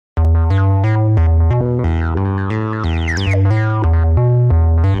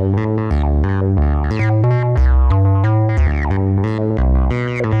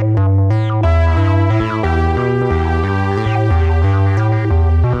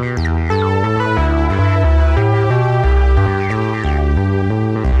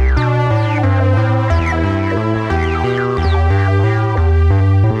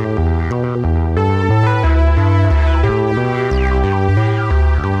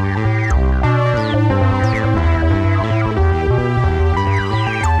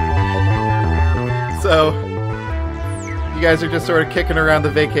guys are just sort of kicking around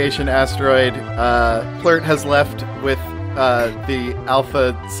the vacation asteroid. Plurt has left with the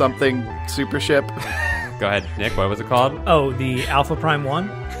Alpha something super ship. Go ahead, Nick. What was it called? Oh, the Alpha Prime 1?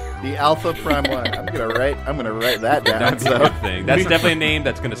 The Alpha Prime 1. I'm gonna write that down. That's a good thing. That's definitely a name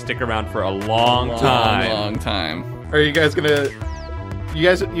that's going to stick around for a long time. Long time. Are you guys gonna... You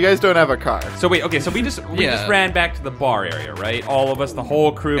guys don't have a car. So wait, okay, so we just ran back to the bar area, right? All of us, the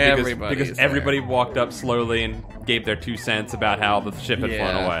whole crew, because everybody walked up slowly and gave their 2 cents about how the ship had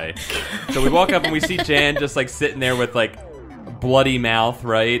flown away. So we walk up and we see Jan just like sitting there with like bloody mouth,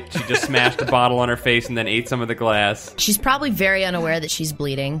 right? She just smashed a bottle on her face and then ate some of the glass. She's probably very unaware that she's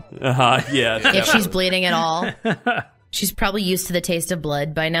bleeding. Yeah. If she's bleeding at all. She's probably used to the taste of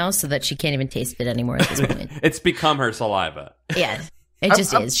blood by now, so that she can't even taste it anymore at this point. It's become her saliva. Yeah. It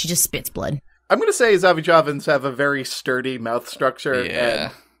just is. She just spits blood. I'm going to say Zavijavans have a very sturdy mouth structure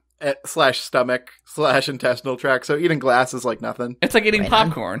and slash stomach slash intestinal tract, so eating glass is like nothing. It's like eating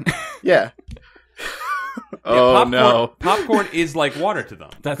popcorn. Yeah. No. Popcorn is like water to them.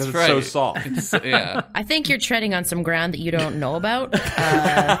 That's right. It's so soft. Yeah. I think you're treading on some ground that you don't know about.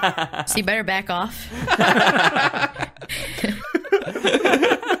 So you better back off.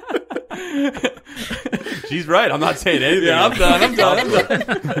 She's right. I'm not saying anything. Yeah, I'm done.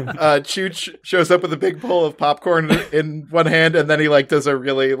 Chooch shows up with a big bowl of popcorn in one hand, and then he like does a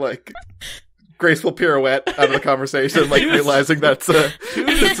really like graceful pirouette out of the conversation, like realizing that's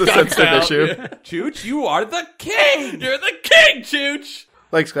it's a sensitive issue. Yeah. Chooch, you are the king. You're the king, Chooch.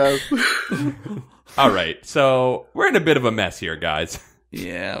 Thanks, guys. All right, so we're in a bit of a mess here, guys.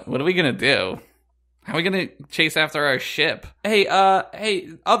 Yeah. What are we gonna do? How are we gonna chase after our ship? Hey,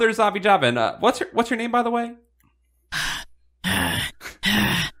 other Zavijavan, what's your name, by the way?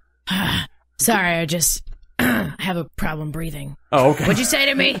 Sorry, I just have a problem breathing. Oh, okay. What'd you say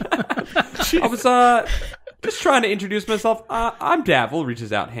to me? I was just trying to introduce myself. I'm Davl.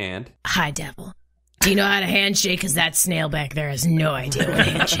 Reaches out hand. Hi, Davl. Do you know how to handshake? Because that snail back there has no idea what a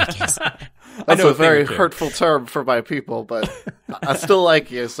handshake is. That's a very hurtful term for my people, but I still like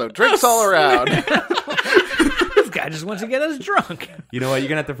you, so drinks all around. This guy just wants to get us drunk. You know what? You're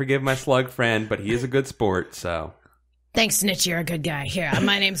going to have to forgive my slug friend, but he is a good sport, so... Thanks, Snitch. You're a good guy. Here,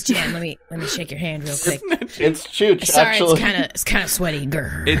 my name's Jan. Let me shake your hand real quick. It's Chooch, Sorry, actually. it's kind of sweaty.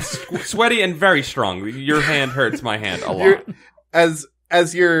 Grr. It's sweaty and very strong. Your hand hurts my hand a lot. As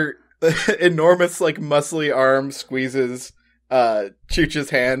your enormous, like, muscly arm squeezes Chooch's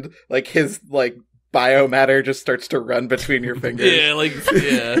hand, like, his, like, biomatter just starts to run between your fingers.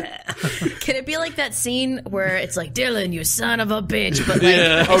 Can it be like that scene where it's like, Dylan, you son of a bitch, but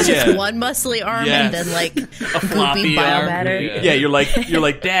like it's just one muscly arm and then like a floppy biomatter. Yeah, you're like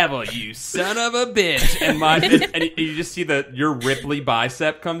Davl, you son of a bitch, and you just see your Ripley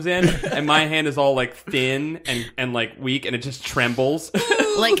bicep comes in, and my hand is all like thin and like weak, and it just trembles.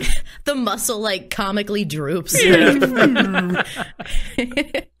 Like the muscle like comically droops.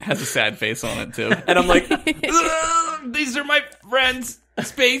 Has a sad face on it too. And I'm like, these are my friends,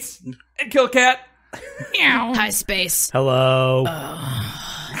 Space and Killcat. Hi, Space. Hello.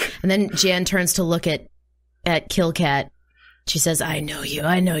 And then Jan turns to look at Killcat. She says, I know you.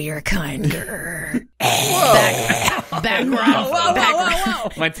 I know you're kind. Back where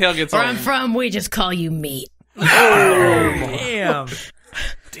I'm My tail gets where I'm from, we just call you meat. Damn.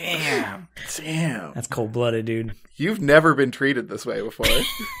 That's cold-blooded, dude. You've never been treated this way before.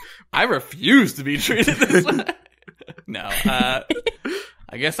 I refuse to be treated this way. No, I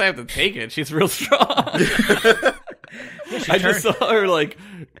guess I have to take it. She's real strong. I just saw her like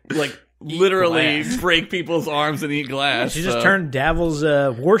literally break people's arms and eat glass. She just turned Davl's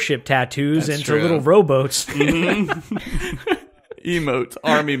warship tattoos That's into true. little rowboats. Emotes,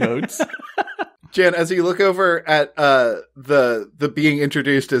 arm emotes. Jan, as you look over at the being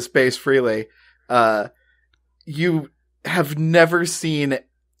introduced as Space Freely, you have never seen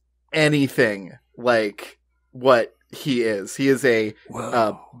anything like what he is. He is he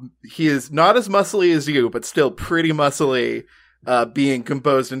is not as muscly as you, but still pretty muscly, being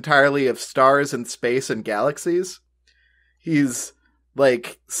composed entirely of stars and space and galaxies. He's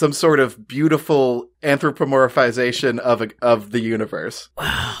like some sort of beautiful anthropomorphization of the universe.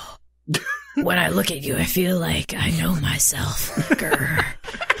 Wow. When I look at you, I feel like I know myself. Grr.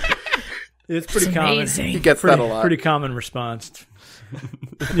 It's pretty common. Amazing. He gets that a lot. Pretty common response.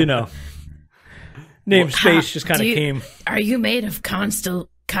 You know. Name Space just kind of came. Are you made of what's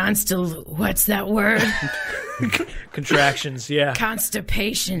that word? Contractions, yeah.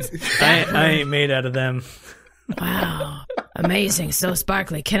 Constipations. I ain't made out of them. Wow. Amazing. So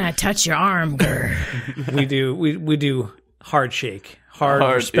sparkly. Can I touch your arm, grr? We do hard shake. Hard,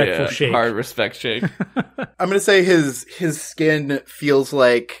 respectful shake. Hard respect shake. I'm gonna say his skin feels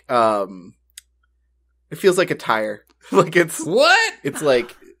like it feels like a tire. Like it's what? It's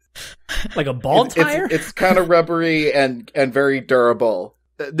like a ball tire. It's kind of rubbery and very durable.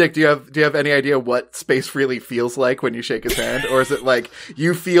 Nick, do you have any idea what Space Freely feels like when you shake his hand, or is it like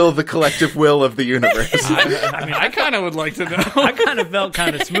you feel the collective will of the universe? I mean, I kind of would like to know. I kind of felt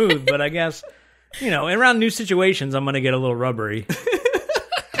kind of smooth, but I guess around new situations, I'm gonna get a little rubbery.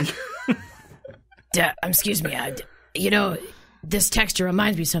 Excuse me. This texture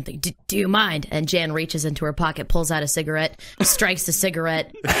reminds me of something. Do you mind? And Jan reaches into her pocket, pulls out a cigarette, strikes the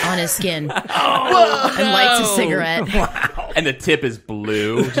cigarette on his skin, and lights a cigarette. Wow. And the tip is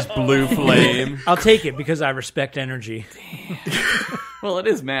blue, just blue flame. I'll take it because I respect energy. Well, it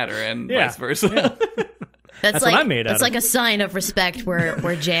is matter, and vice versa. Yeah. That's like, what I'm made out of. It's like a sign of respect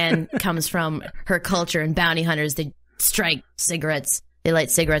where Jan comes from. Her culture and bounty hunters, they strike cigarettes. They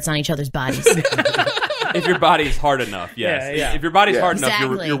light cigarettes on each other's bodies. If your body's hard enough, yes. Yeah. If your body's hard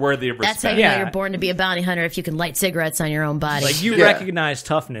enough, you're worthy of respect. That's how you know you're born to be a bounty hunter, if you can light cigarettes on your own body. Like, you recognize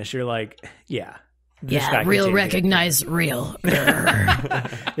toughness. You're like, real recognize real.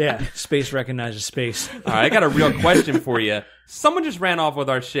 Yeah, space recognizes space. All right, I got a real question for you. Someone just ran off with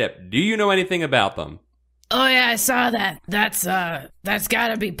our ship. Do you know anything about them? Oh, yeah, I saw that. That's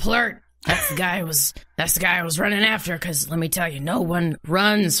gotta be Plurt. That's the guy I was running after, because let me tell you, no one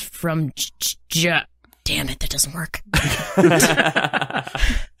runs from Damn it, that doesn't work.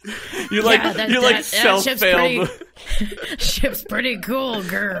 you self-failed. Ship's pretty cool,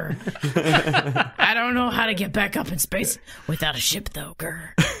 grr. I don't know how to get back up in space without a ship, though, grr.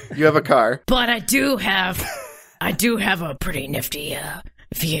 You have a car. But I do have a pretty nifty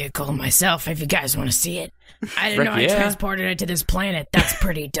vehicle myself, if you guys want to see it. I didn't know I transported it to this planet. That's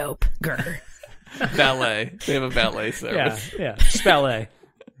pretty dope, grr. Valet. They have a valet service. Yeah. Spallet.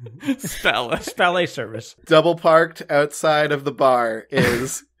 Spallet service. Double parked outside of the bar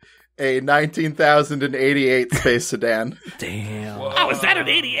is a 19,088 space sedan. Damn. Whoa. Oh, is that an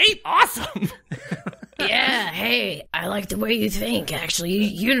 88? Awesome. Yeah, hey, I like the way you think, actually.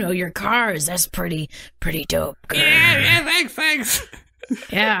 You know your cars. That's pretty dope. Grr. Yeah, thanks.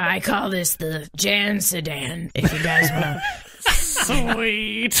 Yeah, I call this the Jan sedan, if you guys want to.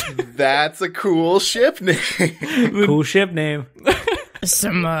 Sweet. That's a cool ship name. Cool ship name. There's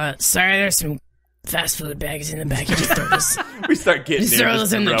some fast food bags in the back. You just throw this. We start getting just throw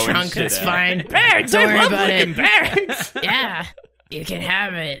those in the trunk. It's fine. Bags. Don't I worry love about it. Bags. Yeah, you can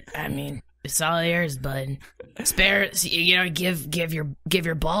have it. I mean, it's all yours, bud. Spare, give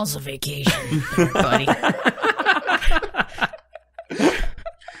your balls a vacation, buddy.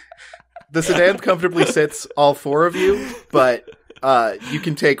 The sedan comfortably sits all four of you, but you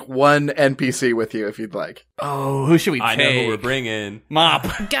can take one NPC with you if you'd like. Oh, who should we take? I know who we're bringing. Mop.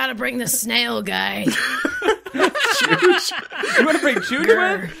 Gotta bring the snail guy. Chooch. You want to bring Chooch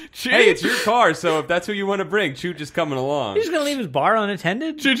with? Hey, it's your car, so if that's who you want to bring, Chooch is coming along. He's gonna leave his bar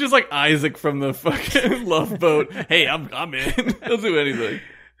unattended? Chooch is like Isaac from the fucking Love Boat. Hey, I'm in. He'll do anything.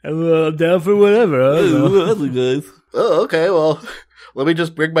 I'm down for whatever. Oh, okay, well... Let me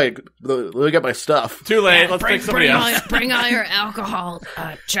just let me get my stuff. Too late. Let's pick somebody else. Bring all your alcohol,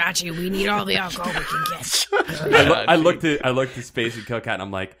 Chachi. We need all the alcohol we can get. I looked at Space and Killcat, and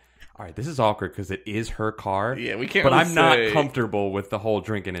I'm like, all right, this is awkward because it is her car. Yeah, we can't. But really I'm not comfortable with the whole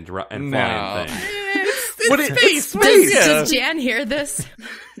drinking and flying thing. It's space. Does Jan hear this?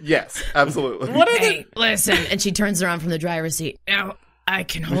 Yes, absolutely. Hey, listen. And she turns around from the driver's seat. Now I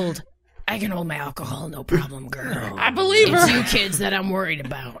can hold my alcohol, no problem, girl. I believe her. It's you kids that I'm worried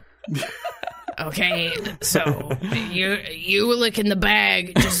about. Okay, so you look in the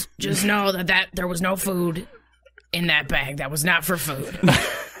bag. Just know that there was no food in that bag. That was not for food.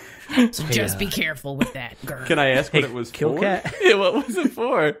 So just be careful with that, girl. Can I ask what it was Killcat? for? Yeah, what was it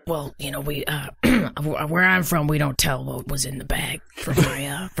for? Well, we where I'm from, we don't tell what was in the bag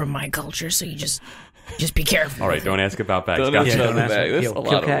from my culture. So you just be careful. All right, don't ask about bags. Don't ask about the bag. There's a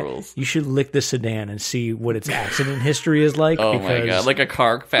lot of rules. You should lick the sedan and see what its accident history is like. Oh my god, like a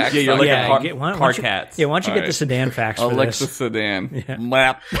car fact. Yeah, you're like a car cats. Yeah, why don't you get the sedan facts? I'll for lick this? the sedan. Yeah.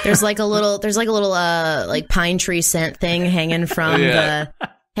 Map. There's like a little like pine tree scent thing hanging from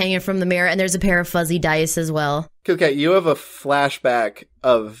the mirror, and there's a pair of fuzzy dice as well. Killcat, you have a flashback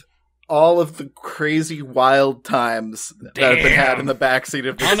of all of the crazy wild times that have been had in the backseat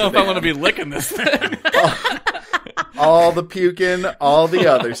of the I don't know if I want to be licking this thing. all the puking, all the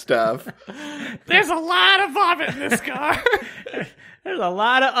other stuff. There's a lot of vomit in this car. There's a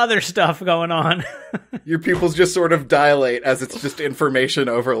lot of other stuff going on. Your pupils just sort of dilate as it's just information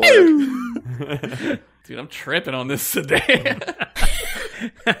overload. Dude, I'm tripping on this today.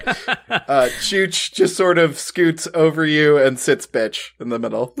 Chooch just sort of scoots over you and sits bitch in the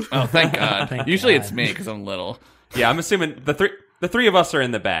middle. Oh, thank God. Usually it's me because I'm little. Yeah, I'm assuming the three of us are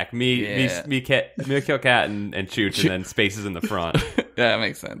in the back. Me, Killcat, and Chooch, and then Space is in the front. Yeah, that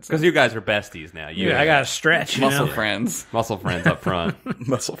makes sense. Because you guys are besties now. I got to stretch. Muscle friends. Muscle friends up front.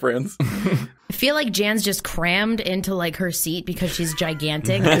 Muscle friends. I feel like Jan's just crammed into like her seat because she's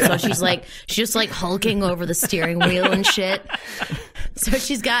gigantic. So she's just like hulking over the steering wheel and shit. So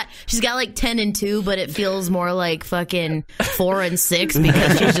she's got like 10 and 2, but it feels more like fucking 4 and 6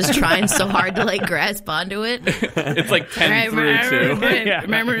 because she's just trying so hard to like grasp onto it. It's like 10 through 2.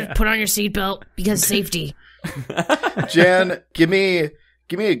 Remember, put on your seatbelt because safety. Jan, give me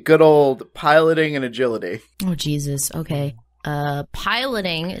a good old piloting and agility. Oh Jesus. Okay.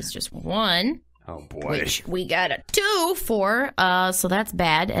 Piloting is just 1. Oh boy. Which we got a 2 for. So that's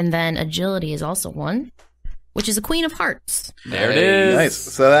bad. And then agility is also 1, which is a Queen of Hearts. There it is. Nice.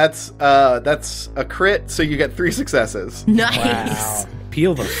 So that's a crit. So you get 3 successes. Nice. Wow.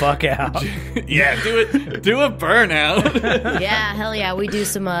 Peel the fuck out. Yeah, do it. Do a burnout. Yeah, hell yeah. We do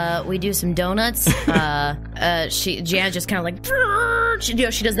some donuts. Jan just kind of like, she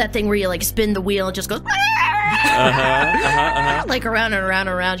does that thing where you like spin the wheel and it just goes like around and around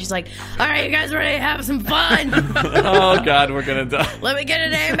and around. She's like, all right, you guys ready to have some fun? Oh God, we're gonna die. Let me get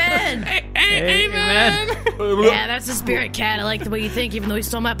an amen. Amen. Yeah, that's the spirit, cat. I like the way you think, even though you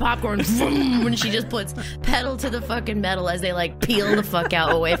stole my popcorn. When she just puts pedal to the fucking metal as they like peel the fuck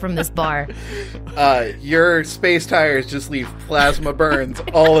out away from this bar. Your space tires just leave plasma burns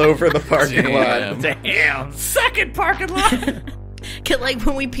all over the parking lot. Damn. Second parking lot. Can, like,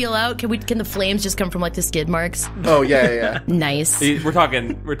 when we peel out, can the flames just come from like the skid marks? Oh yeah. Nice. We're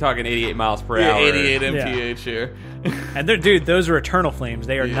talking 88 miles per hour. 88 mph here. And dude, those are eternal flames.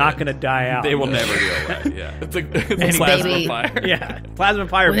 They are not going to die out. They will never go away. Yeah. It's a This plasma baby- fire. Yeah, plasma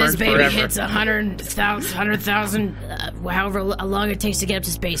fire When burns this baby forever. hits 100,000, however long it takes to get up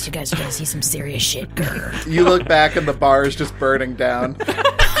to space, you guys are gonna see some serious shit. Grr. You look back and the bar is just burning down.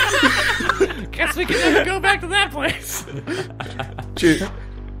 Guess we can never go back to that place.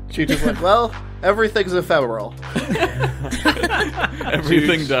 Chooch is like, well, everything's ephemeral.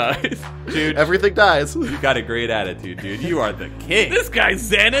 Everything dies. Dude, Everything dies. you got a great attitude, dude. You are the king. This guy's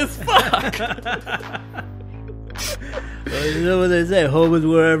zen as fuck. You know what they say, home is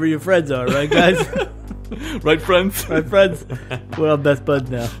wherever your friends are, right, guys? Right, friends? My friends, we're all best buds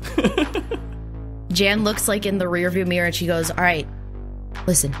now. Jan looks like in the rearview mirror and she goes, all right,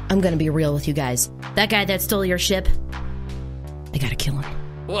 listen, I'm gonna be real with you guys. That guy that stole your ship, I gotta kill him.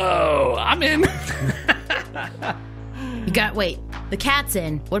 Whoa, I'm in. Wait, the cat's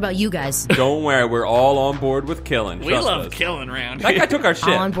in. What about you guys? Don't worry, we're all on board with killing. We Trust love us. killing around That here. guy took our ship.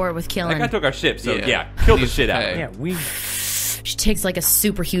 All on board with killing. That guy took our ship, so Yeah. kill the shit out of Hey. him. Yeah, we... She takes like a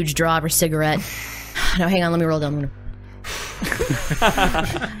super huge draw of her cigarette. No, hang on, let me roll down.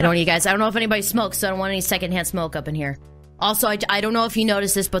 I don't want you guys. I don't know if anybody smokes, so I don't want any secondhand smoke up in here. Also, I don't know if you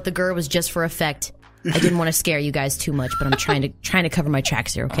noticed this, but the grr was just for effect. I didn't want to scare you guys too much, but I'm trying to cover my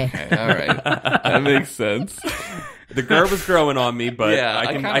tracks here. Okay. All right, that makes sense. The girl was growing on me, but Yeah, I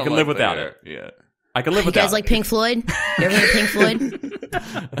can kinda live like without that. it. Yeah. I can live You without guys like Pink Floyd? You ever hear Pink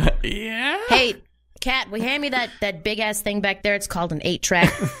Floyd? Yeah. Hey, Cat, will you hand me that big ass thing back there? It's called an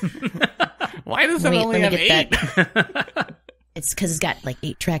 8-track. Why does it only have 8? that. It's because it's got like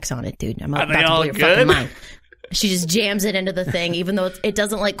 8 tracks on it, dude. I'm Are about they to blow all your good? fucking mind. She just jams it into the thing, even though it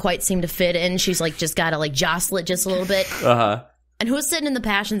doesn't like quite seem to fit in. She's like just gotta like jostle it just a little bit. And who's sitting in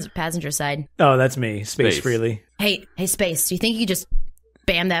the passenger side? Oh, that's me. Space Space. Freely. Hey, Space. Do you think you could just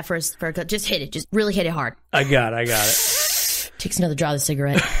bam that for a just hit it, just really hit it hard? I got it. Takes another draw of the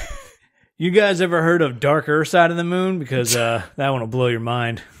cigarette. You guys ever heard of Darker Side of the Moon? Because that one will blow your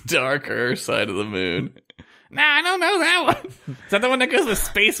mind. Darker Side of the Moon. Nah, I don't know that one. Is that the one that goes with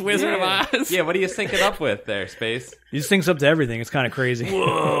Space Wizard of Oz? Yeah, what are you syncing up with there, Space? He just syncs up to everything. It's kind of crazy.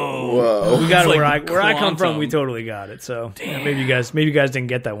 Whoa. We got it It's where like I come from. quantum. We totally got it. So yeah, maybe you guys didn't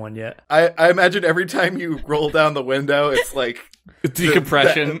get that one yet. I imagine every time you roll down the window, it's like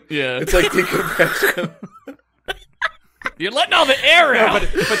Decompression. Yeah. it's like decompression. You're letting all the air out.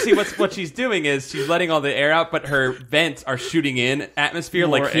 But see, what she's doing is she's letting all the air out, but her vents are shooting in atmosphere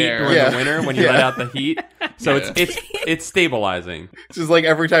More like heat air. during Yeah. the winter when you Yeah. let out the heat. So Yeah. it's stabilizing. It's just like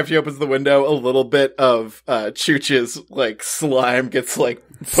every time she opens the window, a little bit of Chooch's like slime gets like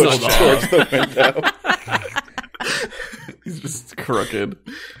pushed towards the window. He's just crooked.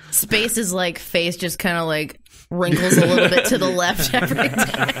 Space's like face just kind of like wrinkles a little bit to the left every time.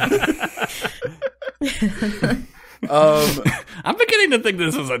 I'm beginning to think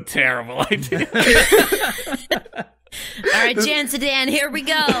this is a terrible idea. All right, Jan Sedan, here we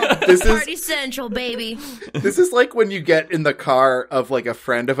go. Party Central, baby. This is like when you get in the car of like a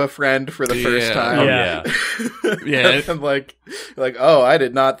friend of a friend for the first time. Yeah. And like, oh, I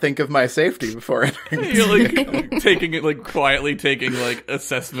did not think of my safety before entering. You're like taking it, like quietly taking like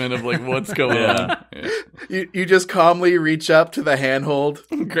assessment of like what's going on. Yeah. You just calmly reach up to the handhold,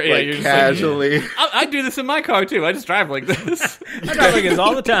 Great, like casually. Like, I do this in my car too. I just drive like this. I drive like this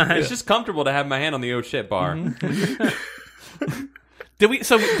all the time. It's just comfortable to have my hand on the oh shit bar. Do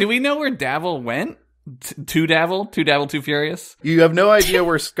we know where Davl went? To Davl? Too Davl, Too Furious? You have no idea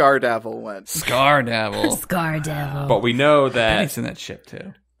where Scar Davl went. Scar Davl. Scar Davl. But we know that he's in that ship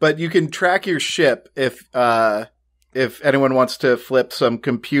too. But you can track your ship if anyone wants to flip some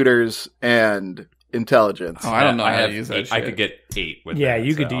computers and intelligence. Oh, I don't know how to use that shit. I could get 8 with that. Yeah,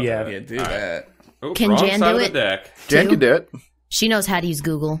 you could do do that. Oh, can Jan do it? Jan can do it. She knows how to use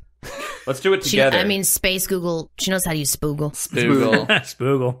Google. Let's do it together. Space Google. She knows how to use Spoogle.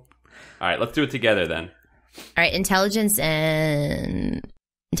 Spoogle. All right, let's do it together then. All right, intelligence and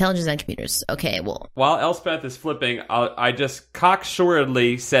computers. Okay, well. While Elspeth is flipping, I just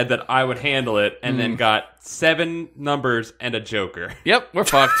cocksuredly said that I would handle it, and then got 7 numbers and a joker. Yep, we're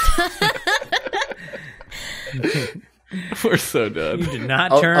fucked. We're so done. You did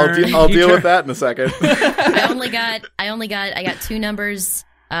not turn. I'll deal with that in a second. I got 2 numbers.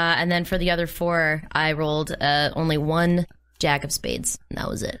 And then for the other 4, I rolled only 1 jack of spades, and that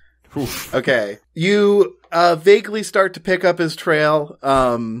was it. Okay, you vaguely start to pick up his trail.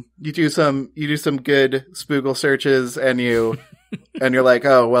 You do some good Spoogle searches, and you're like,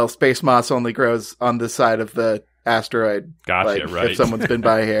 oh well, space moss only grows on this side of the asteroid. Gotcha, like, right? If someone's been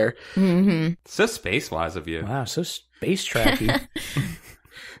by here. Mm-hmm. So space wise of you. Wow, so space tracky.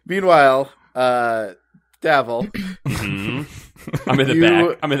 Meanwhile, Davl. Mm-hmm. I'm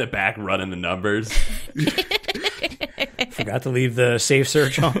in the back running the numbers. Forgot to leave the safe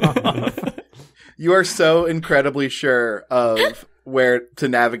search on. You are so incredibly sure of where to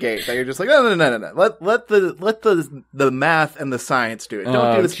navigate that you're just like, no. Let the math and the science do it.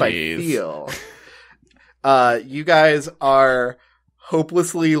 Don't do this by feel. You guys are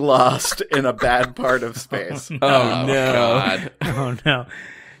hopelessly lost in a bad part of space. Oh no! God. Oh no!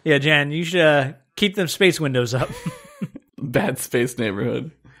 Yeah, Jan, you should keep them space windows up. Bad space neighborhood.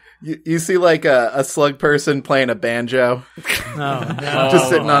 You see like a slug person playing a banjo. Oh, no. Just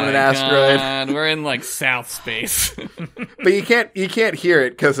sitting on an asteroid. God. We're in like South space. But you can't hear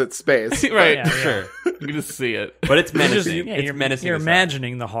it because it's space. Right, yeah. Sure. You can just see it. But it's menacing. It's menacing. You're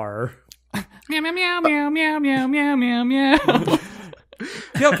imagining the horror. Meow, meow, meow, meow, meow, meow, meow, meow, meow.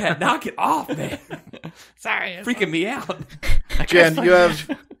 Killcat, knock it off, man. Sorry. Freaking me out. Jen,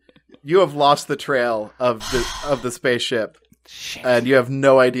 you have lost the trail of the spaceship. Shit. And you have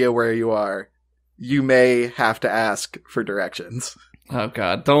no idea where you are. You may have to ask for directions. Oh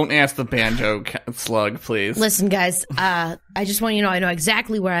God! Don't ask the banjo slug, please. Listen, guys. I just want you to know I know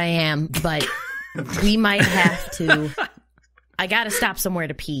exactly where I am, but we might have to. I gotta stop somewhere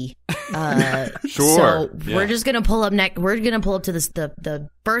to pee. Sure. So we're just gonna pull up next. We're gonna pull up to the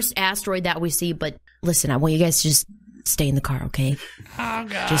first asteroid that we see. But listen, I want you guys to just stay in the car, okay? Oh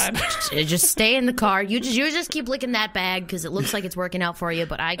God! Just stay in the car. You just keep licking that bag because it looks like it's working out for you.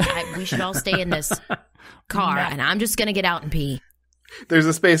 But we should all stay in this car, and I'm just gonna get out and pee. There's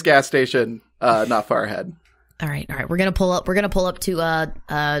a space gas station not far ahead. All right. We're gonna pull up to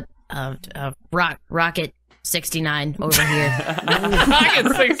Rocket 69 over here.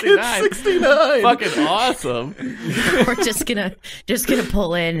 Rocket 69. 69. Fucking awesome. We're just gonna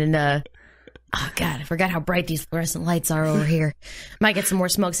pull in and oh God, I forgot how bright these fluorescent lights are over here. Might get some more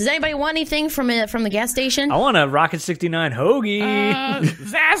smokes. Does anybody want anything from the gas station? I want a Rocket 69 hoagie.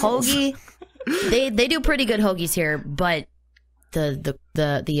 Hoagie. They do pretty good hoagies here, but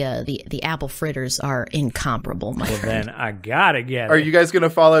the apple fritters are incomparable, my friend. Then I gotta get it. Are you guys going to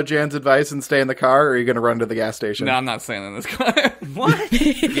follow Jan's advice and stay in the car, or are you going to run to the gas station? No, I'm not staying in this car. What?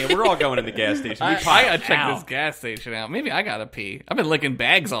 Yeah, we're all going to the gas station. I gotta check this gas station out. Maybe I gotta pee. I've been licking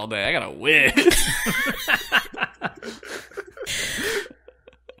bags all day. I gotta whiz.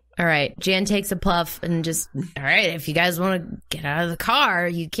 All right, Jan takes a puff and just, all right, if you guys want to get out of the car,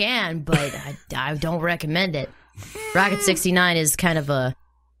 you can, but I don't recommend it. Rocket 69 is kind of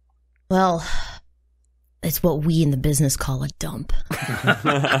it's what we in the business call a dump.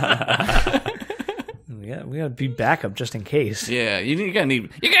 Yeah, we gotta be backup just in case. Yeah, you're gonna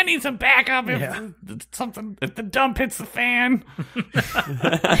need some backup if if the dump hits the fan.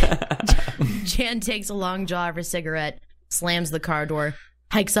 Jan takes a long draw of her cigarette, slams the car door,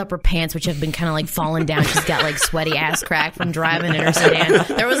 hikes up her pants, which have been kind of like falling down. She's got like sweaty ass crack from driving in her sedan.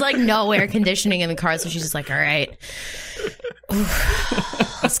 There was like no air conditioning in the car, so she's just like, all right,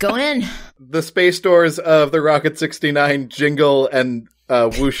 let's go in. The space doors of the Rocket 69 jingle and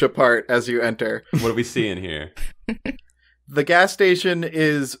whoosh apart as you enter. What do we see in here? The gas station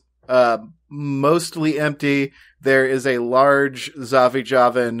is mostly empty. There is a large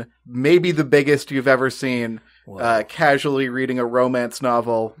Zavijavan, maybe the biggest you've ever seen, casually reading a romance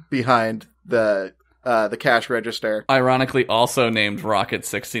novel behind the cash register. Ironically, also named Rocket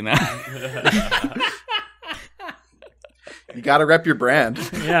 69. You gotta rep your brand.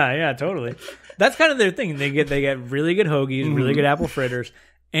 Yeah, totally. That's kind of their thing. They get really good hoagies, really good apple fritters,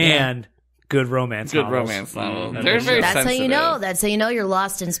 and good romance novels. Good romance novels. They're very That's sensitive. how you know. That's how you know you're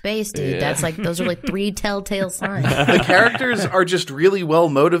lost in space, dude. Yeah. Those are like 3 telltale signs. The characters are just really well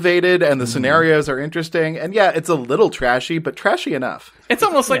motivated, and the scenarios are interesting. And yeah, it's a little trashy, but trashy enough. It's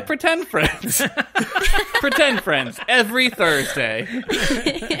almost like Pretend Friends. Pretend Friends every Thursday.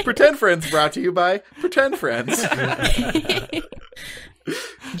 Pretend Friends brought to you by Pretend Friends.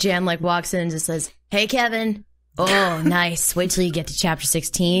 Jan like walks in and just says, "Hey, Kevin." Oh, nice. Wait till you get to chapter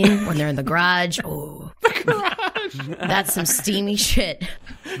 16 when they're in the garage. Oh, the garage. That's some steamy shit.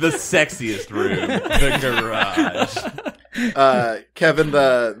 The sexiest room, the garage. Kevin,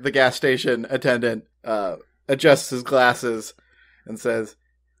 the gas station attendant, adjusts his glasses and says,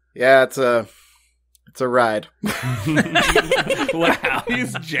 "Yeah, it's a ride." Wow,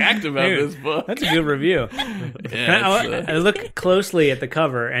 he's jacked about this book. That's a good review. I look closely at the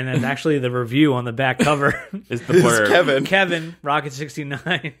cover, and then actually the review on the back cover is the blurb. Kevin, Rocket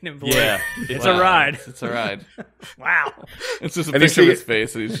 69. Yeah, it's a ride. It's a ride. Wow. It's just a picture of his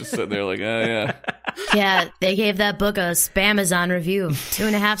face, and he's just sitting there like, oh, yeah. Yeah, they gave that book a Spamazon review of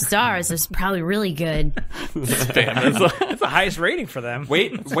 2.5 stars. It's probably really good. Spamazon. That's the highest rating for them.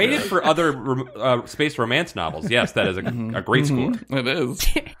 Waited for other space romance novels. Yes, that is a great score. It is.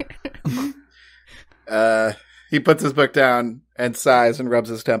 He puts his book down and sighs and rubs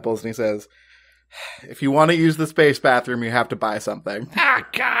his temples, and he says, "If you want to use the space bathroom, you have to buy something." Ah,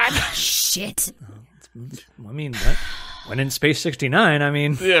 God. Shit. I mean, when in Space 69, I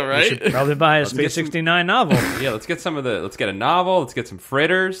mean, yeah, right. You should probably buy a Space 69 novel. Yeah, let's get a novel. Let's get some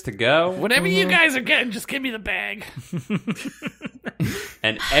fritters to go. Whatever you guys are getting, just give me the bag.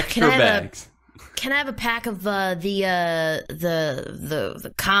 And extra bags. Can I have a pack of the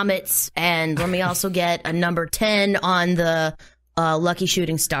comets, and let me also get a number 10 on the lucky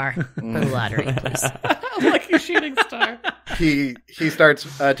shooting star for the lottery, please. Lucky shooting star. He starts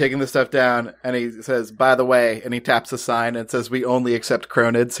taking the stuff down, and he says, "By the way," and he taps a sign and says, "We only accept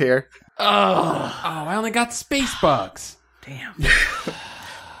cronids here." Oh, I only got space bucks. Damn.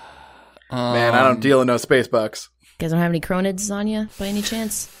 Man, I don't deal in no space bucks. You guys don't have any cronids on you by any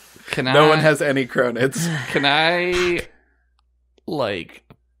chance? No one has any cronids. Can I,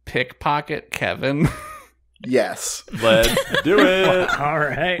 pickpocket Kevin? Yes. Let's do it. All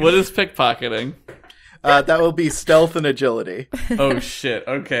right. What is pickpocketing? That will be stealth and agility. Oh, shit.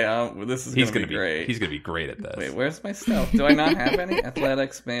 Okay, this is going to be great. He's going to be great at this. Wait, where's my stealth? Do I not have any?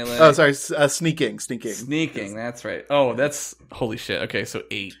 Athletics, melee? Oh, sorry. Sneaking. Sneaking, that's right. Oh, that's... Holy shit. Okay, so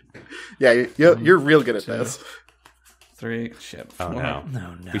 8. Yeah, you're real good at this. 3. Shit. 4. Oh, no.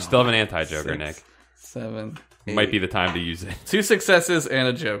 No. We still have an anti-Joker, 6, Nick. 7, 8. Might be the time to use it. 2 successes and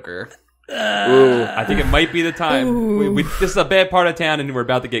a Joker. Ooh. I think it might be the time. This is a bad part of town, and we're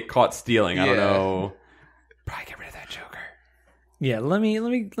about to get caught stealing. I don't know. Probably get rid of that Joker. Yeah, let me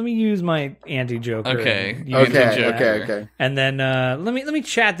use my anti-Joker. Okay. Okay. And then let me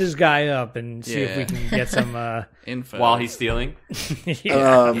chat this guy up and see if we can get some info while he's stealing.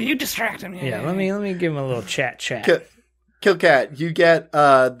 Yeah. You distract him. Yeah, let me give him a little chat. Killcat, you get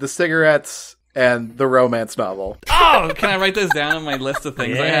the cigarettes and the romance novel. Oh, can I write this down on my list of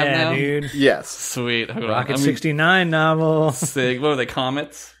things I have now? Dude. Yes. Sweet. Hold Rocket 69 novel. Sig. What are they?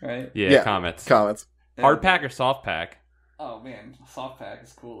 Comets, right? Yeah, comets. Hard pack or soft pack? Oh man, soft pack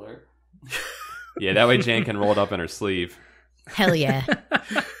is cooler. Yeah, that way Jan can roll it up in her sleeve. Hell yeah.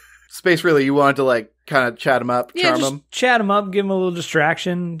 Space Really, you wanted to kind of chat him up, charm him? Chat him up, give him a little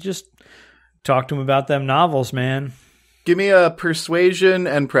distraction. Just talk to him about them novels, man. Give me a persuasion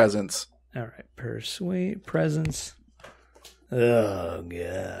and presence. All right, persuade, presence. Oh,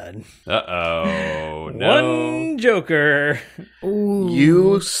 God. Uh-oh, no. One Joker. Ooh.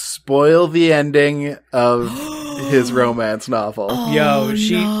 You spoil the ending of his romance novel.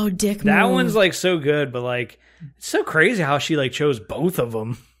 Yo, dick that move. one's like so good, but like it's so crazy how she like chose both of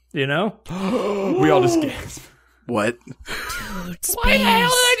them. You know, We all just gasped. What? Dude, Why the hell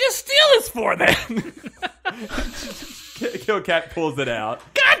did I just steal this for then? Killcat pulls it out.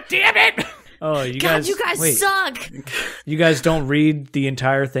 God damn it! oh, you God, guys, you guys wait, suck. you guys don't read the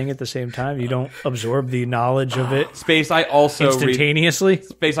entire thing at the same time. You don't absorb the knowledge of it Space, I also read instantaneously.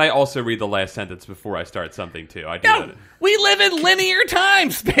 Space, I also read the last sentence before I start something too. I do No, that. we live in linear time,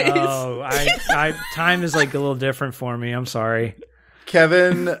 Space. Oh, I time is like a little different for me. I'm sorry.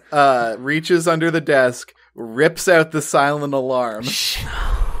 Kevin reaches under the desk, rips out the silent alarm,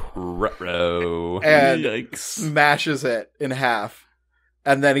 Ruh-roh. and Yikes. smashes it in half.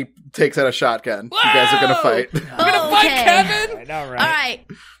 And then he takes out a shotgun. You guys are going to fight. We're gonna fight Kevin. All All right.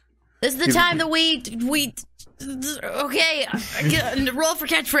 This is the time that we okay. Roll for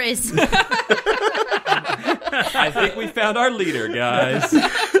catchphrase. I think we found our leader, guys.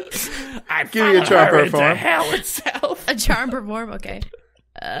 Give me a charm Her into perform. hell itself. A charm perform. Okay.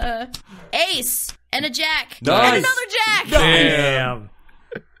 Ace and a jack Nice. and another jack. Damn.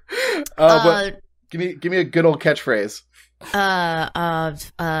 But give me a good old catchphrase.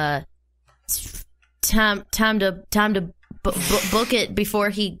 Time to book it before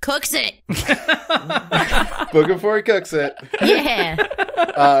he cooks it. Book it before he cooks it. Yeah.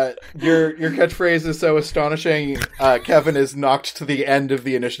 Your catchphrase is so astonishing. Kevin is knocked to the end of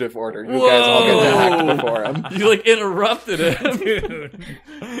the initiative order. You guys all get to act before him. You like interrupted him.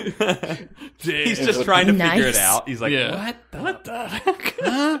 Dude. He's just trying to figure it Nice. out. He's like, Yeah. what? What the heck?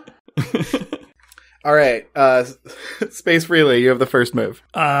 All right, Space Freely, you have the first move.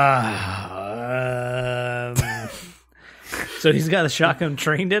 So he's got a shotgun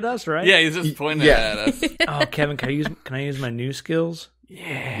trained at us, right? Yeah, he's just pointing Yeah. it at us. Oh, Kevin, can I use my new skills?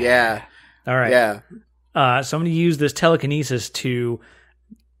 Yeah, All right. yeah. So I'm going to use this telekinesis to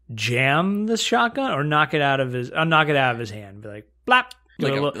jam the shotgun or knock it out of his hand. Be like, blap. Give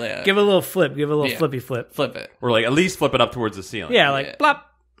it a little flip. Give it a little flippy flip. Flip it. Or like at least flip it up towards the ceiling. Yeah, like Yeah. blop.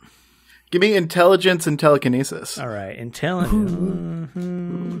 Give me intelligence and telekinesis. All right, intelligence.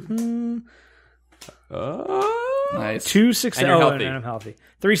 Nice. 2 successes. And you're Oh, healthy. and I'm healthy.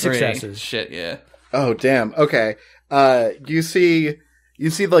 3 successes. Shit, yeah. Oh, damn. Okay. You see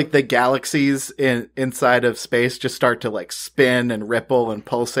like the galaxies inside of space just start to like spin and ripple and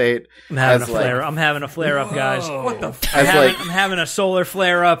pulsate. I'm having a as, like- flare. I'm having a flare up, guys. What the f- As like I'm having a solar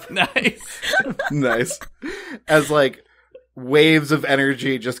flare up. Nice. nice. As like waves of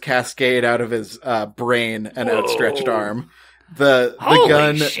energy just cascade out of his brain and outstretched arm. The Holy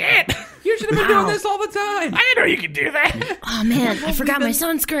gun. shit. You should have been doing this all the time. I didn't know you could do that. Oh man, I forgot my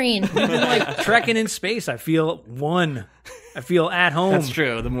sunscreen. Like trekking in space, I feel I feel at home. That's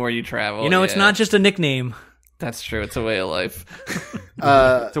true. The more you travel. You know, it's yeah. not just a nickname. That's true. It's a way of life.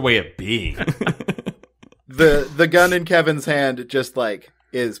 It's a way of being. The gun in Kevin's hand just like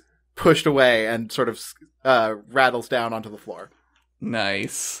is pushed away and sort of rattles down onto the floor.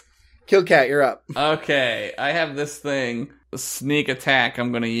 Nice. Killcat, you're up. Okay, I have this thing, a sneak attack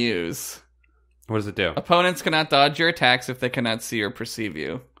I'm going to use. What does it do? Opponents cannot dodge your attacks if they cannot see or perceive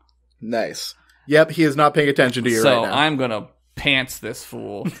you. Nice. Yep, he is not paying attention to you So right now. I'm going to pants this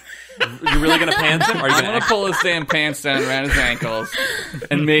fool. You're really gonna pants him? Or are you I'm gonna going to pull his damn pants down around his ankles,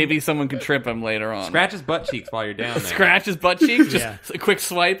 and maybe someone can trip him later on. scratch his butt cheeks while you're down there? Scratch his butt cheek? Just Yeah. a quick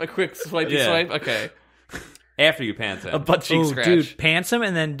swipey Yeah. swipe? Okay. After you pants him. A butt cheek Oh, scratch. dude, pants him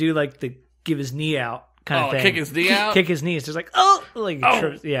and then do like the give his knee out kind of thing. Kick his knee out? Kick his knee. It's just like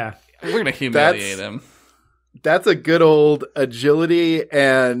yeah. We're going to humiliate him. That's a good old agility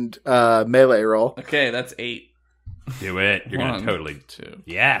and melee roll. Okay, that's 8. Do it. You're 1, gonna totally. 2,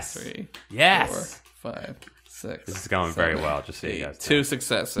 Yes. 3, Yes. 4, 5, 6. This is going very 7, well. Just so you 8. guys know. 2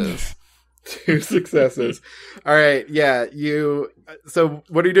 successes. 2 successes. All right, yeah. So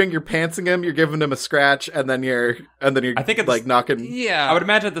what are you doing? You're pantsing him. You're giving him a scratch, and then you're I think it's like knocking. Yeah. I would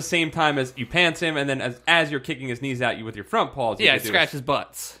imagine at the same time as you pants him, and then as you're kicking his knees out, you with your front paws. You Yeah, could do scratch his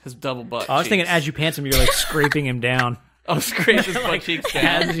butts. His double butt. I was thinking cheeks. as you pants him, you're like scraping him down. Oh, scrape his butt cheeks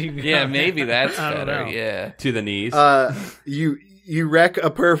down. As you go. Yeah, maybe that's I don't better. know. Yeah. to the knees. You wreck a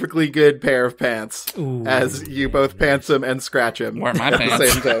perfectly good pair of pants Ooh. as you both pants him and scratch him Wear my at pants. the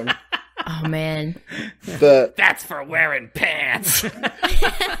same time. Oh man. That's for wearing pants.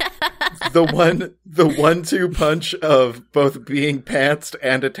 The 1-2 punch of both being pantsed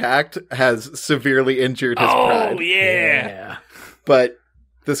and attacked has severely injured his pride. Yeah. But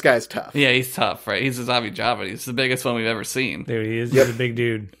this guy's tough. Yeah, he's tough, right? He's a Zavi Java. He's the biggest one we've ever seen. Dude, he is. Yep. He's a big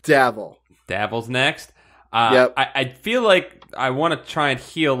dude. Davl. Davil's next. Yep. I feel like I want to try and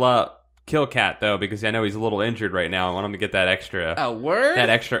heal up Killcat though, because I know he's a little injured right now. I want him to get that extra. Oh, word? That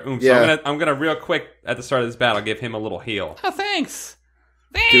extra oomph. Yeah. So I'm gonna real quick at the start of this battle give him a little heal. Oh, thanks.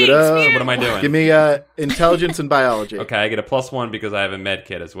 Do it up. So what am I doing? Give me intelligence and biology. Okay, I get a +1 because I have a med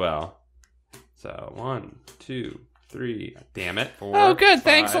kit as well. So 1, 2, 3. Damn it. 4. Oh, good. 5,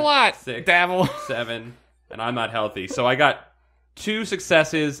 Thanks a lot, 6, Davl. 7, and I'm not healthy. So I got 2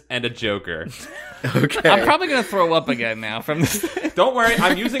 successes and a joker. Okay. I'm probably going to throw up again now from this. Don't worry,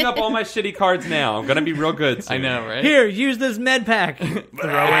 I'm using up all my shitty cards now. I'm gonna be real good soon. I know, right? Here, use this med pack. Throw it.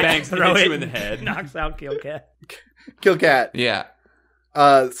 Bangs Throw hits it. you in the head. Knocks out Killcat. Killcat. Yeah.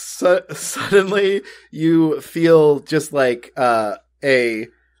 Suddenly you feel just like a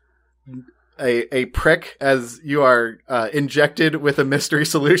prick as you are injected with a mystery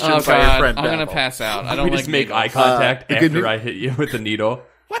solution by your friend. I'm gonna Davl. pass out. I don't We like just make needles. eye contact good after news- I hit you with the needle.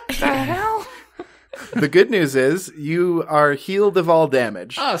 What the hell? The good news is you are healed of all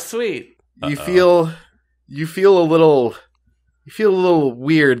damage. Oh, sweet. You feel a little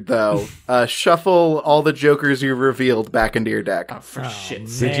weird though. Shuffle all the jokers you revealed back into your deck. Oh, for shit.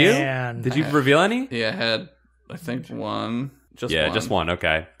 Did you? Man. Did you reveal any? Yeah, I had, I think, one. Just Yeah, one. just one.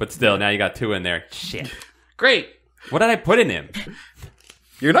 Okay, but still, now you got 2 in there. Shit. Great. What did I put in him?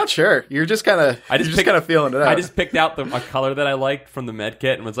 You're not sure. You're just kind of. feeling it out. I just picked out a color that I liked from the med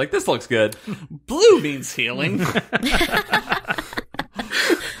kit and was like, "This looks good." Blue means healing.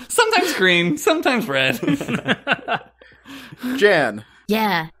 Sometimes green, sometimes red. Jan.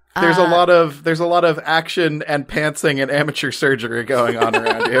 Yeah. There's a lot of action and pantsing and amateur surgery going on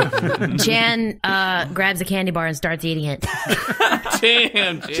around you. Jan grabs a candy bar and starts eating it.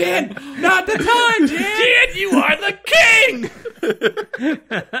 Jan, Not the time, Jan, you are the king.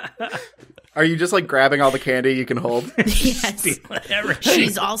 Are you just like grabbing all the candy you can hold? Yes.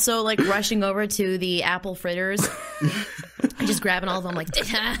 She's also like rushing over to the apple fritters. Just grabbing all of them, like,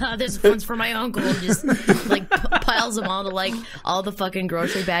 this one's for my uncle. And just like piles them onto like all the fucking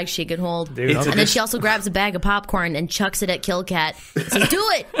grocery bags she can hold. Dude, and then she also grabs a bag of popcorn and chucks it at Killcat. Says, "Do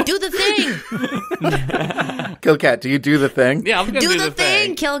it, do the thing, Killcat, do you do the thing? Yeah, I'm gonna do the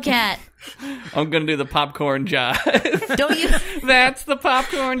thing, Killcat." I'm gonna do the popcorn jive. Don't you? That's the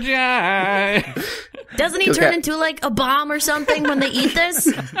popcorn jive. Doesn't he turn into like a bomb or something when they eat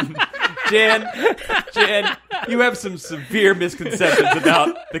this? Jan, you have some severe misconceptions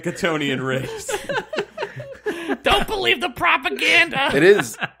about the Catonian race. Don't believe the propaganda.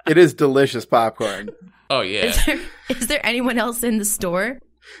 It is delicious popcorn. Oh yeah. Is there anyone else in the store?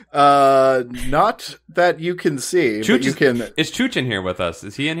 Not that you can see, but you can. Is Chooch in here with us?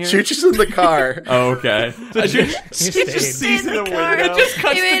 Is he in here? Chooch is in the car. Oh, okay. So Chooch stayed. just sees in the car. window. It just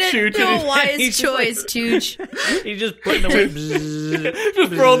cuts You made to Chooch. a wise choice, Chooch. He's just putting the wind.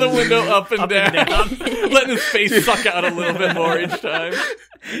 Just roll the window up and down. Letting his face suck out a little bit more each time.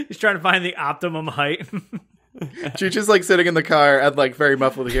 He's trying to find the optimum height. Chooch is like sitting in the car and like very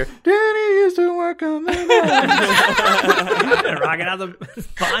muffled here. Daddy used to work on the Rocking out the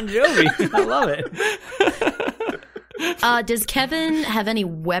Bon Jovi. I love it. Does Kevin have any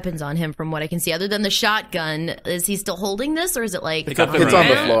weapons on him from what I can see, other than the shotgun? Is he still holding this, or is it like... It's on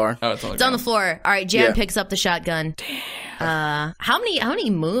the floor. Oh, it's on the floor. All right, Jan Yeah. picks up the shotgun. Damn. How many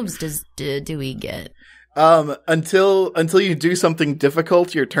moves do we get? Until you do something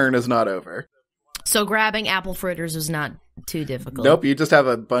difficult, your turn is not over. So grabbing apple fritters was not too difficult. Nope, you just have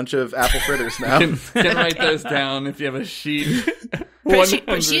a bunch of apple fritters now. Can write those down if you have a sheet. But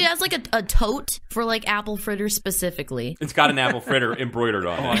she has like a tote for like apple fritters specifically. It's got an apple fritter embroidered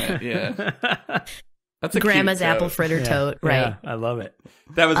on it. Yeah. That's a Grandma's cute apple tote. fritter tote, right? Yeah, I love it.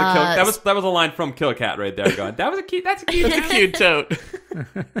 That was that was a line from Killcat right there. Going, that's a cute Cute tote.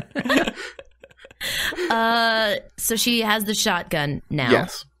 So she has the shotgun now.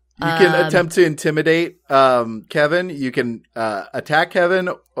 Yes. You can attempt to intimidate Kevin. You can attack Kevin,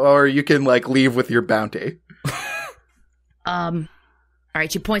 or you can like leave with your bounty. All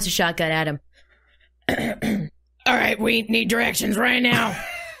right, she points a shotgun at him. All right, we need directions right now.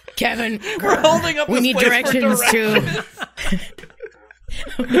 Kevin, We're holding up we this need place for directions to...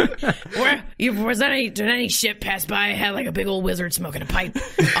 Did any ship pass by? It had like a big old wizard smoking a pipe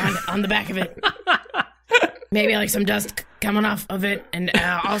on the back of it. Maybe like some dust coming off of it. And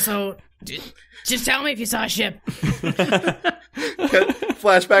also, just tell me if you saw a ship.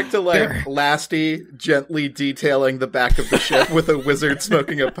 Flashback to like Lasty gently detailing the back of the ship with a wizard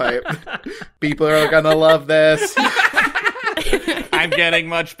smoking a pipe. People are gonna love this. I'm getting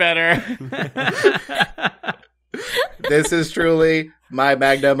much better. This is truly my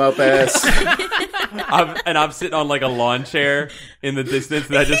magnum opus. I'm sitting on like a lawn chair in the distance,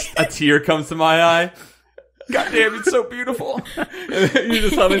 and a tear comes to my eye. God damn, it's so beautiful. You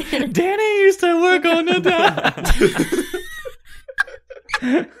just humming, Danny used to work on the dock.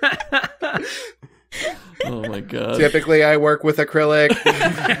 Oh my god. Typically, I work with acrylic.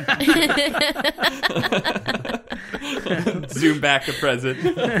 Zoom back to present.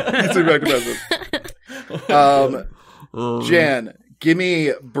 Jan, give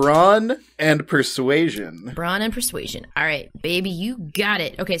me brawn and persuasion. Brawn and persuasion. All right, baby, you got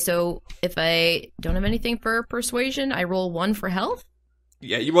it. Okay, so if I don't have anything for persuasion, I roll 1 for health?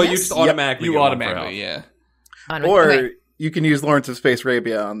 Yeah, you just automatically You get automatically, yeah. Or you can use Lawrence of Space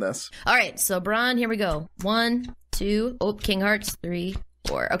Arabia on this. All right, so brawn, here we go. 1, 2, King Hearts, 3,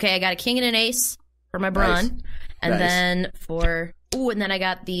 4. Okay, I got a king and an ace for my brawn. Nice. And then and then I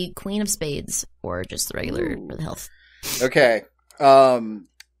got the Queen of Spades for just the regular, for the health. Okay.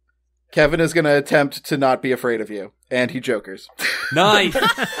 Kevin is going to attempt to not be afraid of you, and he jokers. Nice.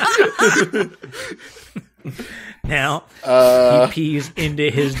 Now, he pees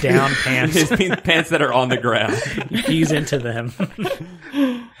into his down pants. His pants that are on the ground. He pees into them.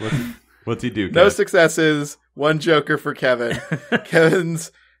 What's he do, Kev? No successes, 1 joker for Kevin.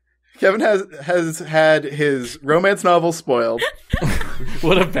 Kevin has had his romance novel spoiled.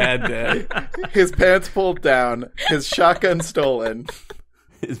 What a bad day. His pants pulled down. His shotgun stolen.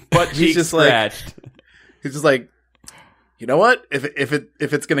 His butt cheek scratched. He's just like, you know what? If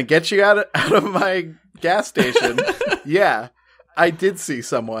it's gonna get you out of my gas station, yeah, I did see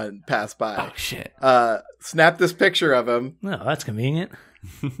someone pass by. Oh shit! Snap this picture of him. Oh, that's convenient.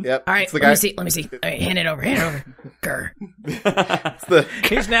 Yep. All right, let me see. All right, hand it over. Grr.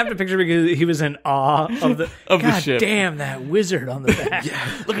 He snapped a picture because he was in awe of the ship. Damn, that wizard on the back.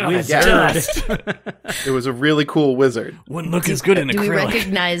 Yeah. Look at that It was a really cool wizard. Wouldn't look as good in acrylic.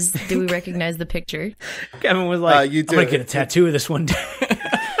 Do we recognize the picture? Kevin was like, you I'm going to get a tattoo of this one day.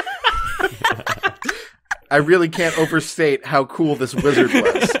 I really can't overstate how cool this wizard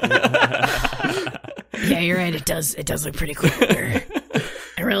was. Yeah, you're right. It does look pretty cool.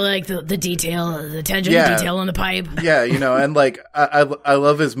 I really like the detail, the attention to detail on the pipe. Yeah, and like I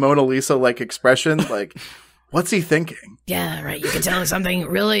love his Mona Lisa like expression. Like, what's he thinking? Yeah, right. You can tell something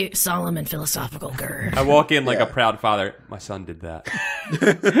really solemn and philosophical. I walk in like a proud father. My son did that.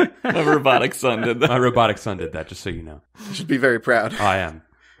 My robotic son did that. My robotic son did that. Just so you know, You should be very proud. I am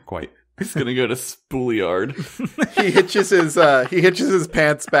quite. He's gonna go to schoolyard. He hitches his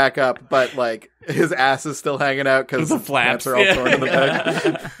pants back up, but like his ass is still hanging out because the his flaps pants are all torn in the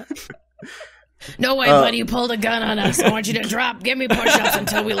back. No way, buddy. You pulled a gun on us. I want you to drop. Give me push-ups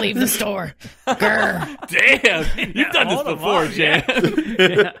until we leave the store. Grr. Damn, you've done this before, Jan.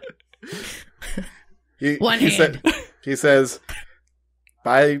 He says,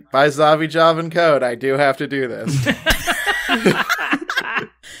 by Zavi Javan code, I do have to do this.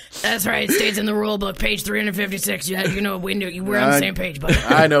 That's right. It states in the rule book, page 356. We're on the same page, buddy.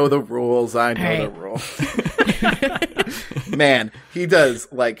 I know the rules. The rules. Man, he does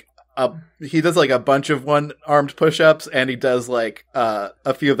like a bunch of one-armed push-ups, and he does like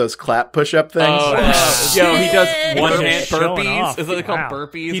a few of those clap push-up things. Oh, wow. Yo, he does one-hand burpees. Is it called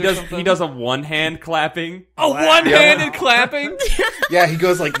burpees? He does a one-hand clapping. A one-handed clapping? Yeah, he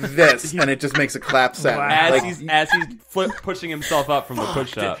goes like this, and it just makes a clap sound. Wow. As he's pushing himself up from the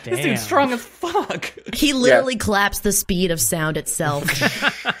push-up. This dude's strong as fuck. He literally claps the speed of sound itself.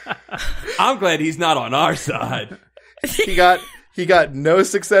 I'm glad he's not on our side. He got no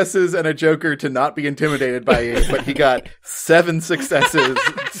successes and a joker to not be intimidated by you, but he got 7 successes.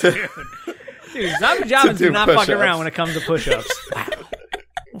 Dude, Zombie Jobbins do not fuck around when it comes to push-ups.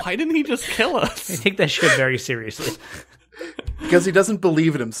 Why didn't he just kill us? I take that shit very seriously. Because he doesn't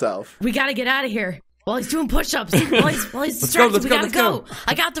believe in himself. We gotta get out of here. While he's doing push-ups. While he's distracted, we gotta go.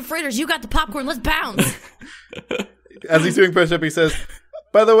 I got the fritters, you got the popcorn, let's bounce. As he's doing push-up, he says,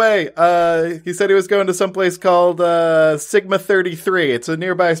 by the way, he said he was going to some place called Sigma 33. It's a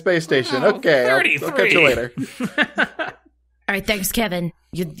nearby space station. Okay, I'll catch you later. All right, thanks, Kevin.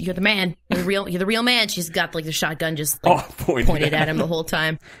 You're the man. You're the real man. She's got like the shotgun just like, pointed at him the whole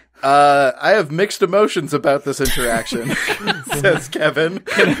time. I have mixed emotions about this interaction, says Kevin.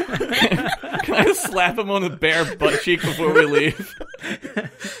 Can I slap him on the bare butt cheek before we leave?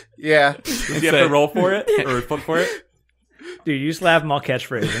 Yeah. Does he have to roll for it or flip for it? Dude, you slap him, I'll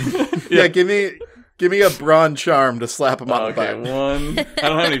catchphrase him. Yeah, give me a brawn charm to slap him on the butt. Okay, 1. I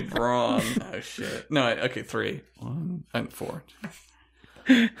don't have any brawn. Oh shit. No, okay, 3. 1 and 4.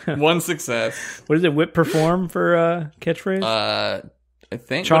 1 success. What is it? Whip perform for catchphrase? I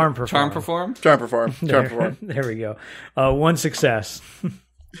think charm perform. Charm perform. Charm perform. There we go. 1 success.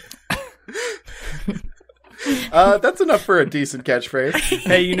 That's enough for a decent catchphrase.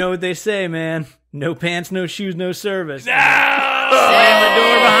 Hey, you know what they say, man. No pants, no shoes, no service. No! Slam the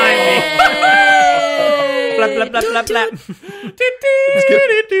door behind me. Blap, blap, blap, blap, blap.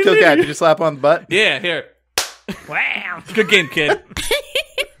 Killcat, did you slap on the butt? Yeah, here. Wow. Good game, kid.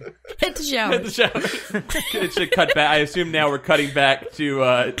 Hit the shower. It should cut back. I assume now we're cutting back to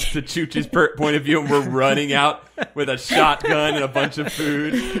Chooch's point of view, and we're running out with a shotgun and a bunch of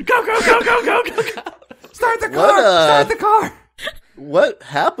food. Go, go, go, go, go, go, go. Start the car. Start the car. What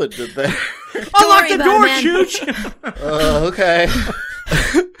happened in there? Unlock the door, Chooch. Okay.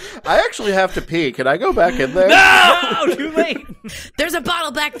 I actually have to pee. Can I go back in there? No, too late. There's a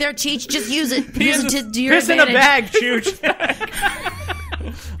bottle back there, Cheech. Just use it. Use it to your Piss in advantage. a bag, Chooch.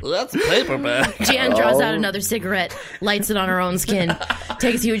 Well, that's a paper bag. Jan draws out another cigarette, lights it on her own skin,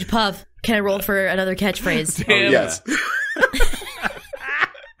 takes a huge puff. Can I roll for another catchphrase? Damn. Yes.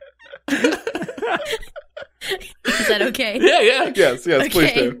 Is that okay? Yeah. Yes, Okay.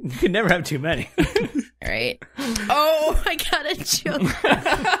 please do. You can never have too many. All right. Oh, I got a joke.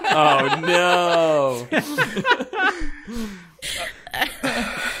 Oh, no.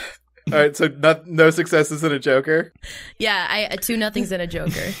 All right, so no successes and a joker. Yeah, 2-0 and a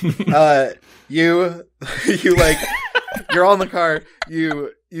joker. You like, you're all in the car.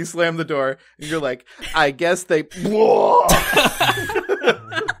 You slam the door, and you're like, I guess they.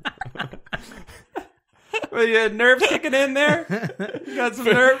 Well, you had nerves kicking in there? You got some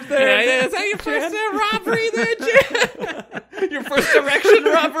nerves there? Yeah. Is that your first robbery there, Jan? Your first direction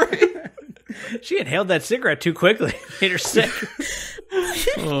robbery? She inhaled that cigarette too quickly. Made her sick.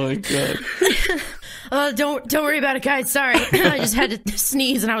 Oh, my God. Don't worry about it, guys. Sorry. I just had to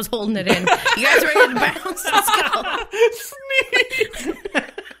sneeze and I was holding it in. You guys ready to bounce? Let's go. Sneeze.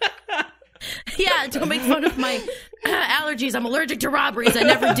 Yeah, don't make fun of my allergies. I'm allergic to robberies. I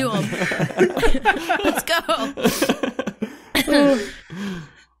never do them. Let's go.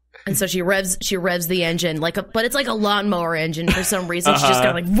 And so she revs the engine but it's like a lawnmower engine for some reason. She's just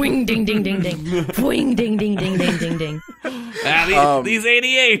got like wing ding ding ding ding, wing ding ding ding ding ding ding. These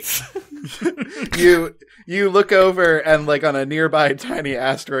 88s. You look over and like on a nearby tiny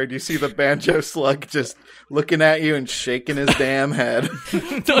asteroid, you see the banjo slug just looking at you and shaking his damn head.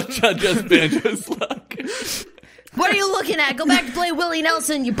 Don't judge us, banjo slug. What are you looking at? Go back to play Willie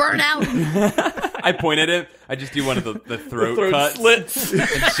Nelson, you burn out. I point at him. I just do one of the throat cuts slits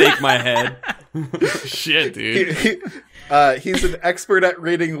and shake my head. Shit, dude. He's an expert at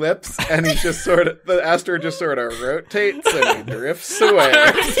reading lips, and he's just the asteroid just sort of rotates and he drifts away.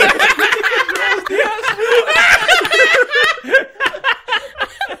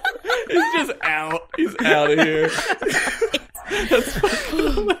 He's just out. He's out of here. That's fucking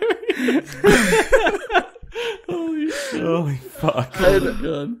hilarious. Holy fuck.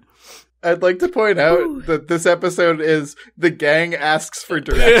 I'd like to point out that this episode is the gang asks for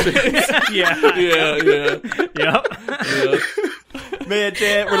directions. Yeah. Yep. Man,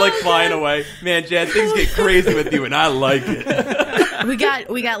 Jan, we're like flying away. Man, Jan, things get crazy with you, and I like it. We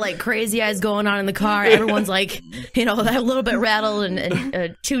got like crazy eyes going on in the car. Everyone's like, a little bit rattled,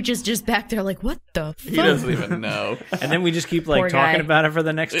 and Chooch is just back there like, what the fuck? He doesn't even know. And then we just keep like Poor talking guy. about it for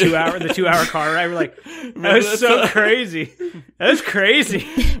the next 2 hour, the 2 hour car ride. We're like, that was so crazy. That was crazy.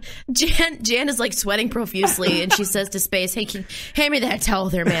 Jan is like sweating profusely, and she says to Space, "Hey, hand me that towel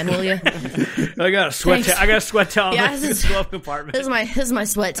there, man, will you?" I got a sweat towel. I got a sweat towel Yeah, in the glove compartment. This is my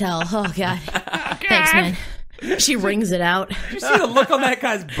sweat towel. Oh God, thanks, man. She wrings it out. You see the look on that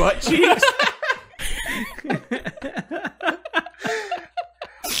guy's butt cheeks?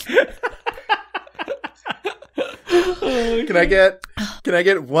 Can I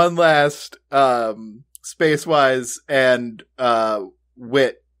get one last space-wise and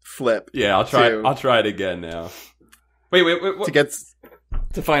wit flip? Yeah, I'll try it again now. Wait. What?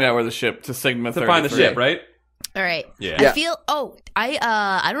 To find out where the ship to Sigma 33. To find the ship, right? All right. Yeah. I feel. Oh,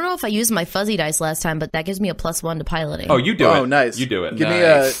 I don't know if I used my fuzzy dice last time, but that gives me a +1 to piloting. Oh, you do it. Oh, nice. You do it.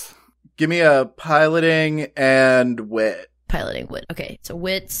 Give me a piloting and wit. Piloting wit. Okay, so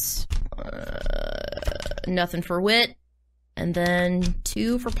wit's nothing for wit, and then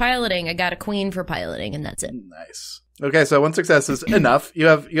 2 for piloting. I got a queen for piloting, and that's it. Nice. Okay, so 1 success is enough. You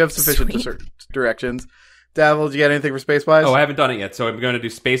have sufficient directions. Davl, did you get anything for Spacewise? Oh, I haven't done it yet, so I'm going to do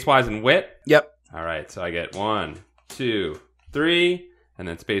Spacewise and Wit. Yep. All right, so I get 1, 2, 3, and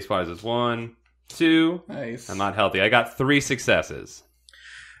then Spacewise is 1, 2. Nice. I'm not healthy. I got 3 successes.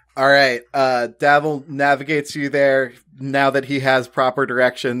 All right. Davl navigates you there now that he has proper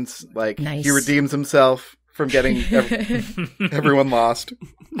directions. Like, nice. He redeems himself from getting everyone lost.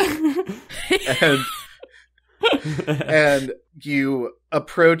 And you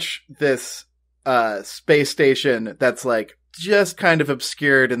approach this space station that's like just kind of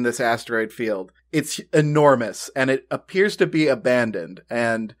obscured in this asteroid field. It's enormous, and it appears to be abandoned,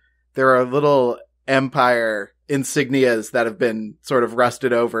 and there are little Empire insignias that have been sort of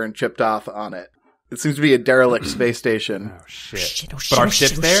rusted over and chipped off on it. It seems to be a derelict space station. Oh, shit. But our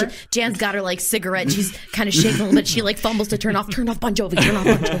ship's there? Jan's got her, cigarette. She's kind of shaking a little bit. She, fumbles to turn off Bon Jovi.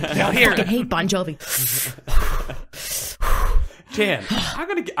 I fucking hate Bon Jovi. Jan,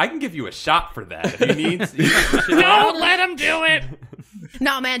 I can give you a shot for that if you need. Don't let him do it.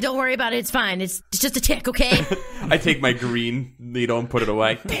 No, man, don't worry about it. It's fine. It's just a tick, okay? I take my green needle and put it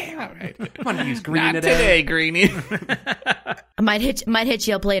away. Damn, all right. I want to use green Not today, Greenie. I might hit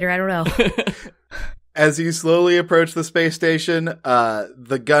you up later. I don't know. As you slowly approach the space station,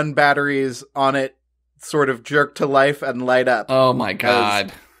 the gun batteries on it sort of jerk to life and light up. Oh my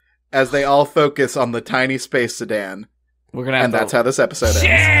god! As they all focus on the tiny space sedan. We're gonna have and that's how this episode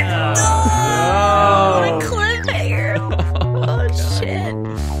ends. Oh, what a cliffhanger! Oh shit!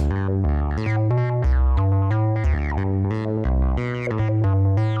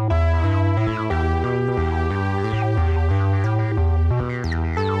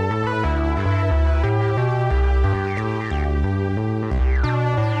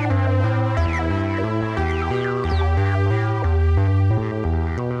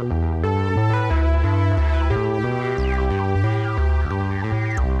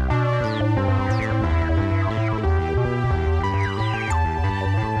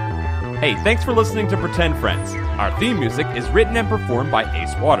 Hey, thanks for listening to Pretend Friends. Our theme music is written and performed by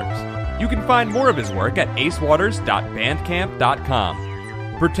Ace Waters. You can find more of his work at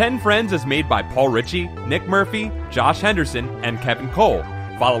acewaters.bandcamp.com. Pretend Friends is made by Paul Ritchey, Nick Murphy, Josh Henderson, and Kevin Cole.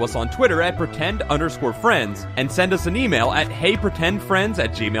 Follow us on Twitter at pretend_friends and send us an email at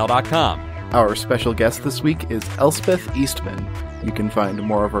heypretendfriends@gmail.com. Our special guest this week is Elspeth Eastman. You can find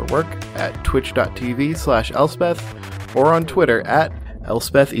more of her work at twitch.tv/Elspeth or on Twitter at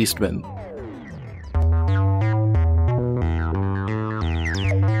Elspeth Eastman.